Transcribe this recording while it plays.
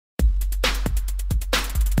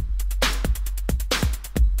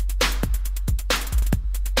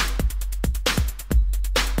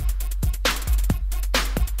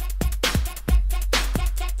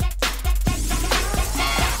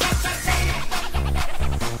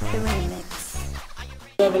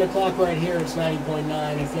7 o'clock right here. It's 90.9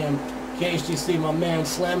 FM KHDC. My man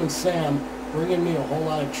Slammin Sam bringing me a whole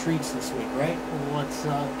lot of treats this week, right? What's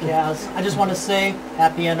up, Kaz? I just want to say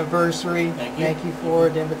happy anniversary. Thank you for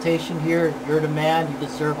the invitation here. You're the man. You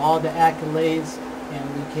deserve all the accolades, and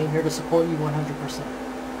we came here to support you 100%.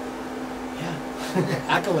 Yeah,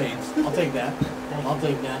 accolades. I'll take that. I'll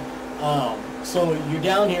take that. So you're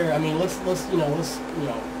down here. I mean, let's cut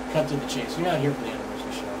to the chase. You're not here for the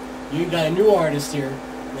anniversary show. You got a new artist here,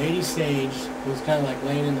 ladysage, who's kind of like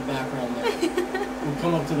laying in the background there. Will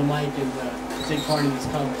come up to the mic and take part in this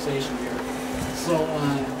conversation here. So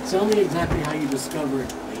tell me exactly how you discovered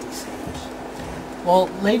ladysage. Well,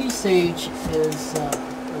 ladysage is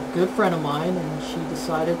a good friend of mine, and she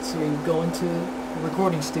decided to go into a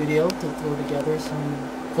recording studio to throw together some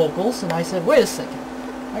vocals, and I said, wait a second,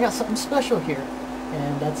 I got something special here.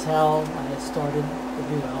 And that's how I started the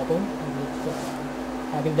new album, with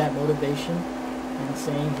having that motivation and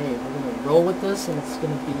saying, hey, we're going to roll with this, and it's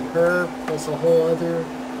going to be her plus a whole other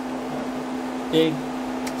big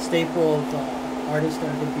staple of artists that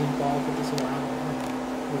are going to be involved with this whole album.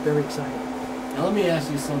 And we're very excited. Now let me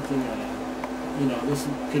ask you something, this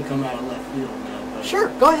could come out of left field now. But sure,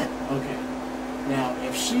 go ahead. Okay. Now,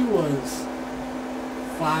 if she was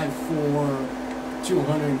 5'4",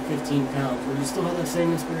 215 pounds, would you still have that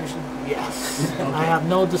same inspiration? Yes. Okay. I have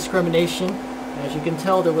no discrimination. As you can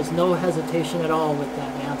tell, there was no hesitation at all with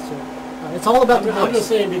that answer. It's all about the voice. I'm just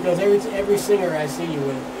saying, because every singer I see you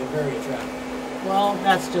with is very attractive. Well,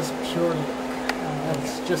 that's just pure luck.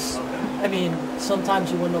 That's just, I mean,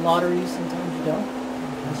 sometimes you win the lottery, sometimes you don't.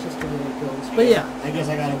 That's just the way it goes. But yeah. I guess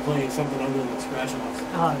I gotta play something other than scratch offs.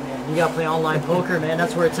 Oh man, you gotta play online poker, man.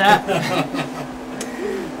 That's where it's at.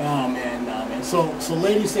 Oh man, no man. So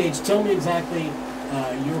ladysage, tell me exactly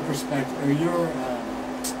your perspective, or your,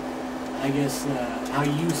 I guess, how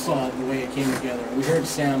you saw it, the way it came together. We heard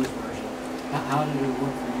Sam's version. How did it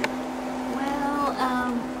work for you? Well,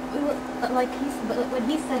 we were, like what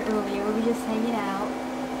he said earlier, we were just hanging out,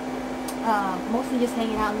 mostly just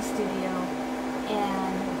hanging out in the studio,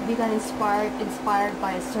 and we got inspired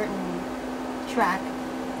by a certain track,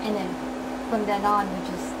 and then from then on we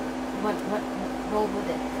just rolled with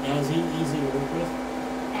it. Now, is he easy to work with?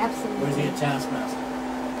 Absolutely. Or is he a taskmaster?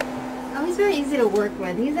 Oh, he's very easy to work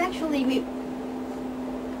with. He's actually, we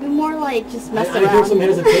more like just mess around. I heard some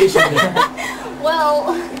hesitation there.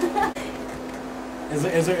 Well.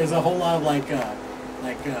 Is there a whole lot of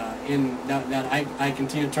in that I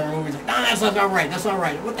continue to turn movies like, no, that's not right, that's not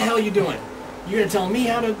right. What the hell are you doing? You gonna tell me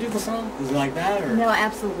how to do the song? Is it like that, or? No,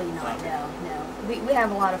 absolutely not. No. We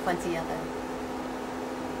have a lot of fun together.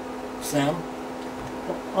 Sam?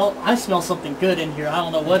 Oh, I smell something good in here. I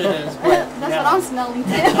don't know what it is. But that's what I'm smelling too.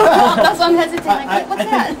 That's why I'm hesitating. Like, what's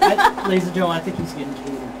that? Ladies and gentlemen, I think he's getting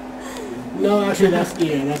catered. No, actually, that's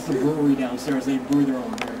the brewery downstairs. They brew their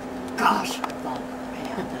own beer. Gosh, I thought,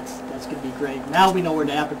 man, that's gonna be great. Now we know where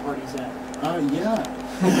the after party's at.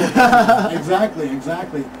 Yeah.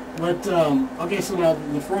 Exactly. But okay, so now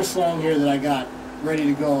the first song here that I got ready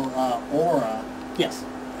to go, Aura. Yes.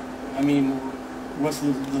 I mean, what's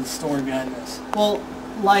the story behind this? Well,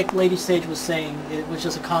 like ladysage was saying, it was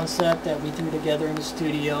just a concept that we threw together in the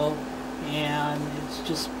studio, and it's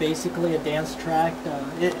just basically a dance track.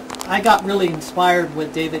 I got really inspired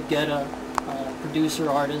with David Guetta, a producer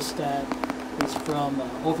artist that is from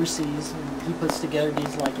overseas, and he puts together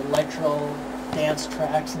these like electro dance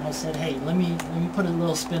tracks, and I said, hey, let me put a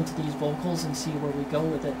little spin to these vocals and see where we go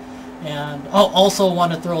with it. And also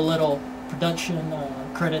want to throw a little production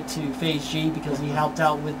credit to phaze-g, because he helped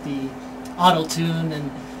out with the auto-tune. And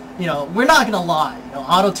we're not gonna lie,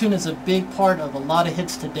 auto-tune is a big part of a lot of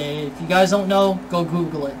hits today. If you guys don't know, go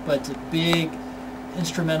Google it, but it's a big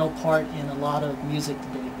instrumental part in a lot of music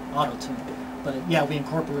today, auto-tune. But yeah, we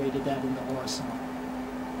incorporated that in the Aura song.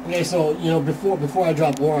 Okay, so before I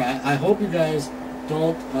drop Aura, I hope you guys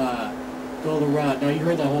don't go the route. Now, you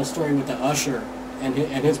heard that whole story with the Usher and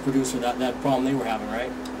his producer, that problem they were having,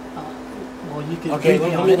 right? Well, you could. Okay,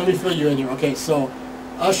 let me fill you in here. Okay, so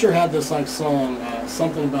Usher had this song,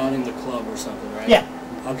 something about in the club or something, right? Yeah.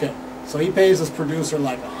 Okay, so he pays his producer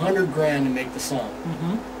like $100 grand to make the song.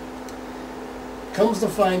 Mm-hmm. Comes to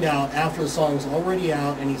find out after the song's already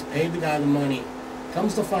out and he's paid the guy the money,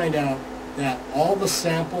 comes to find out that all the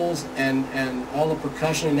samples and all the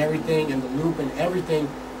percussion and everything and the loop and everything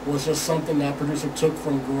was just something that producer took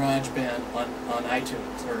from GarageBand on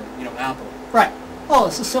iTunes or Apple. Right. Oh,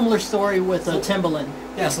 it's a similar story with Timbaland.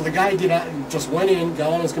 Yeah, so the guy just went in,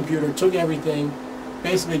 got on his computer, took everything,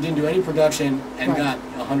 basically didn't do any production, and got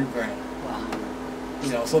 $100 grand.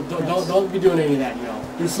 Wow. So don't be doing any of that.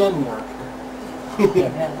 Do some work.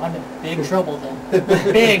 Man, I'm in big trouble then.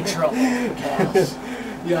 Big trouble. Yes.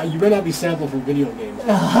 Yeah, you better not be sampled from video games.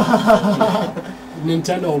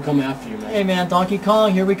 Nintendo will come after you, man. Hey man, Donkey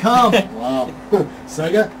Kong, here we come. Wow.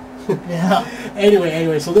 Sega? Yeah.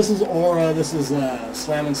 Anyway, so this is Aura, this is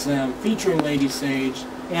Slammin Sam featuring Lady Sage.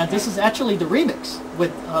 And this is actually the remix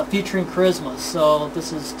with featuring Charisma, so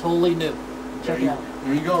this is totally new. Check it out.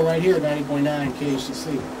 There you go, right here, 90.9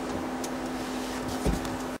 KHDC.